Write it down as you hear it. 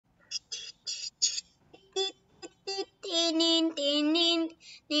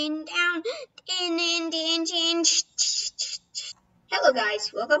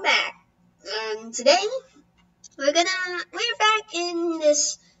guys, welcome back. Today we're back in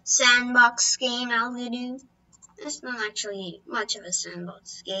this sandbox game, Algodoo. It's not actually much of a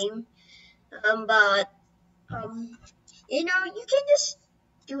sandbox game, but you can just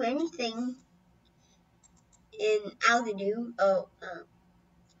do anything in Algodoo.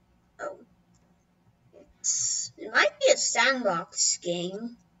 It might be a sandbox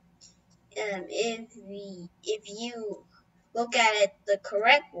game. If you look at it the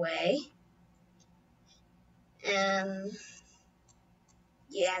correct way.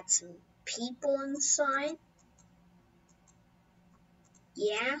 You add some people inside.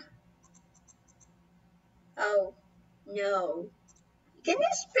 Yeah. Oh no. You can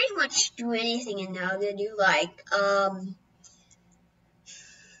just pretty much do anything in Algodoo, like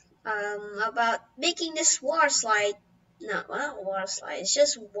about making this water slide. No, not water slide. It's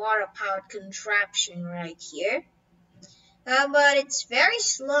just water-powered contraption right here. But it's very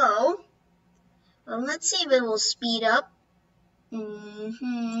slow. Let's see if it will speed up. What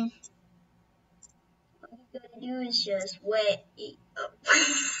you gotta do is just wait.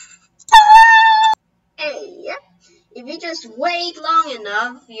 Hey, yeah. If you just wait long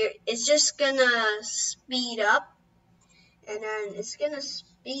enough, it's just gonna speed up, and then it's gonna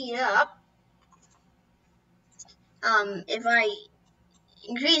speed up. If I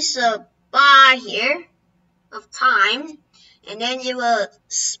increase the bar here of time, and then it will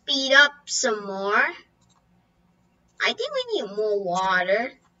speed up some more. I think we need more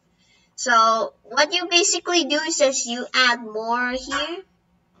water. So what you basically do is just you add more here.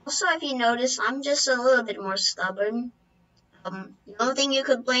 Also, if you notice, I'm just a little bit more stubborn. The only thing you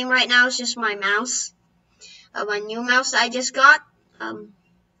could blame right now is just my mouse. My new mouse I just got.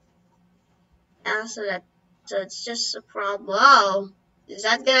 Yeah, so it's just a problem. Oh, is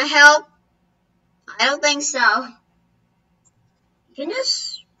that gonna help? I don't think so. You can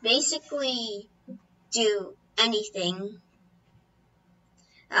just basically do anything.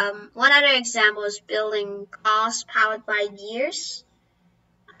 One other example is building cars powered by gears.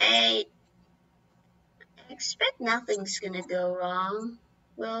 I expect nothing's gonna go wrong.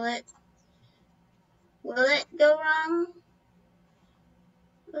 Will it? Will it go wrong?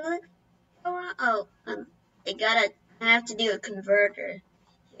 Will it go wrong? Oh, I have to do a converter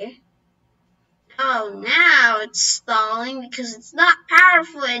here. Oh, now it's stalling because it's not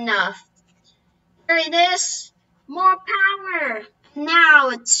powerful enough. There it is. More power. Now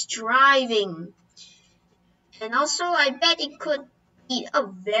it's driving. And also, I bet it could be a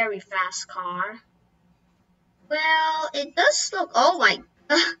very fast car. Well, it does look, oh my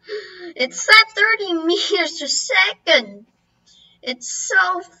god, it's at 30 meters per second. It's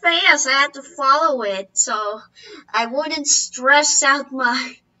so fast, I have to follow it, so I wouldn't stress out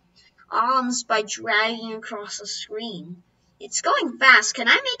my arms by dragging across the screen. It's going fast. Can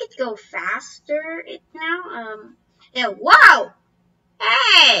I make it go faster now? Yeah, wow!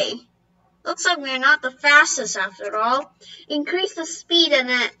 Hey! Looks like we're not the fastest after all. Increase the speed and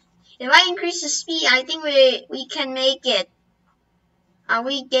if I increase the speed, I think we can make it. Are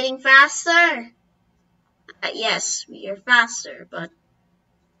we getting faster? Yes, we are faster, but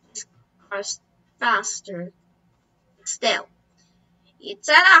this car's faster. Still, it's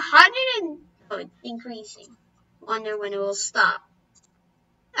at 100 and oh, it's increasing. Wonder when it will stop.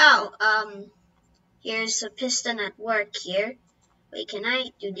 Oh, here's a piston at work here. Wait, can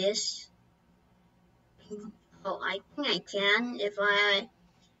I do this? Oh, I think I can if I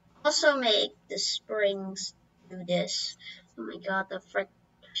also make the springs do this. Oh my god, the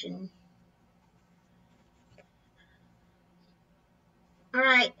friction.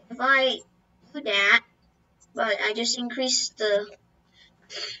 Alright, if I do that, but I just increased the...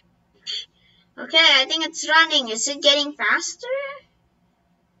 Okay, I think it's running. Is it getting faster?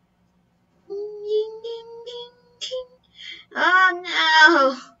 Oh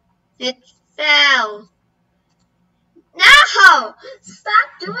no! It fell. No! Stop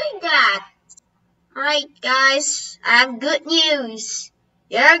doing that! Alright guys, I have good news.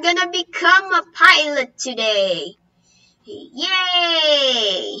 You're gonna become a pilot today.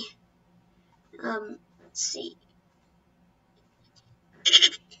 Yay! Let's see.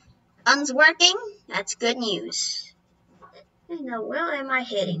 Gun's working? That's good news. Now, where am I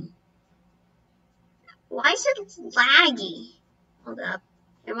hitting? Why is it laggy? Hold up.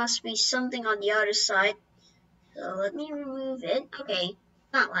 There must be something on the other side. So let me remove it. Okay,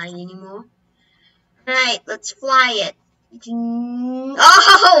 not laggy anymore. Alright, let's fly it.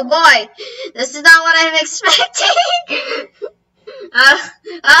 Oh boy! This is not what I'm expecting! Oh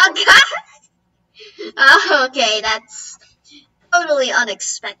god! Oh, okay, that's totally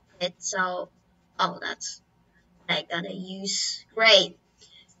unexpected. So, oh, that's what I gotta use. Great.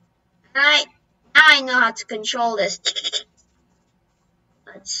 Alright, now I know how to control this.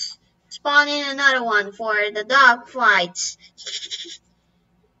 Let's spawn in another one for the dog fights.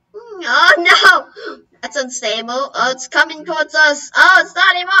 Oh no! That's unstable. Oh, it's coming towards us. Oh, it's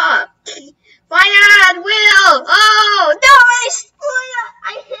not anymore. Fire at will! Oh no!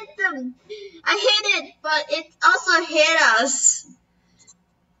 I hit them. I hit it, but it also hit us.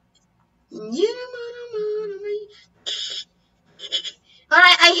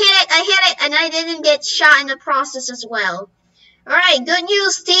 Alright, I hit it, and I didn't get shot in the process as well. Alright, good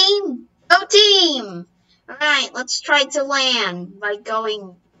news, team! Go team! Alright, let's try to land by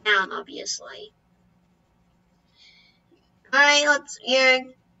going down, obviously. Alright,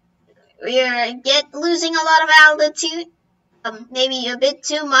 we're losing a lot of altitude. Maybe a bit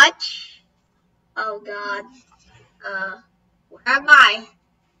too much. Oh god. Where am I?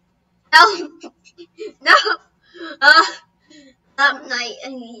 No! No!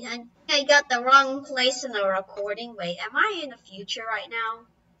 I got the wrong place in the recording. Wait, am I in the future right now?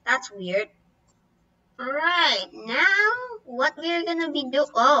 That's weird. Alright, now what we're gonna be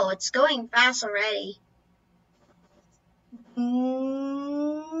doing. Oh, it's going fast already.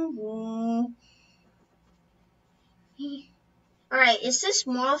 Alright, is this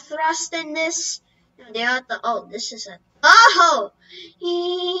more thrust than this? No, they are oh, this is a. Oh!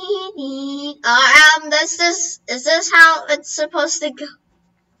 Is this how it's supposed to go?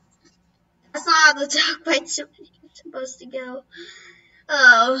 That's not how the dog fights supposed to go.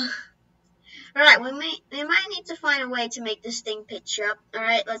 Oh. Alright, we might need to find a way to make this thing pitch up.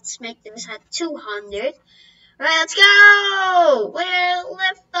 Alright, let's make this at 200. Alright, let's go! We're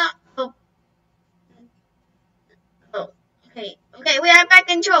lift up. Oh. Okay, we are back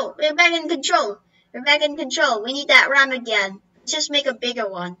in control. We're back in control. We need that ram again. Let's just make a bigger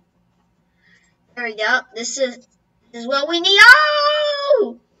one. There we go. This is what we need.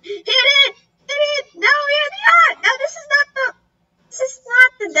 Oh! Hit it! No, here they are! No, this is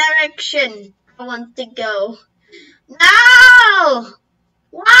not the direction I want to go. No!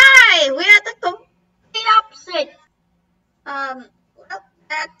 Why? We're at the complete opposite. Well,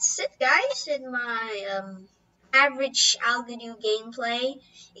 that's it, guys, in my average Algodoo gameplay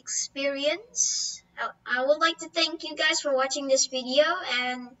experience. I would like to thank you guys for watching this video,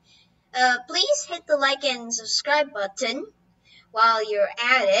 and please hit the like and subscribe button while you're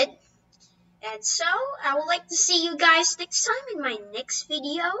at it. And so, I would like to see you guys next time in my next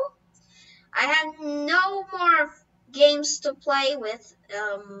video. I have no more games to play with,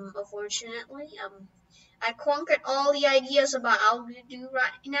 unfortunately. I conquered all the ideas about Algodoo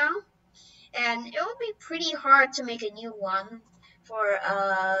right now, and it will be pretty hard to make a new one for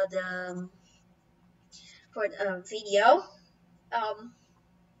the video.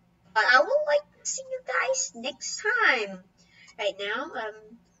 But I would like to see you guys next time. Right now,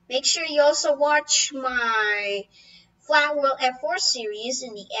 make sure you also watch my Flat World F4 series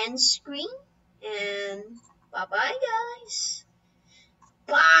in the end screen. And bye bye, guys.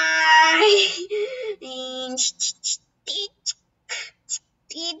 Bye.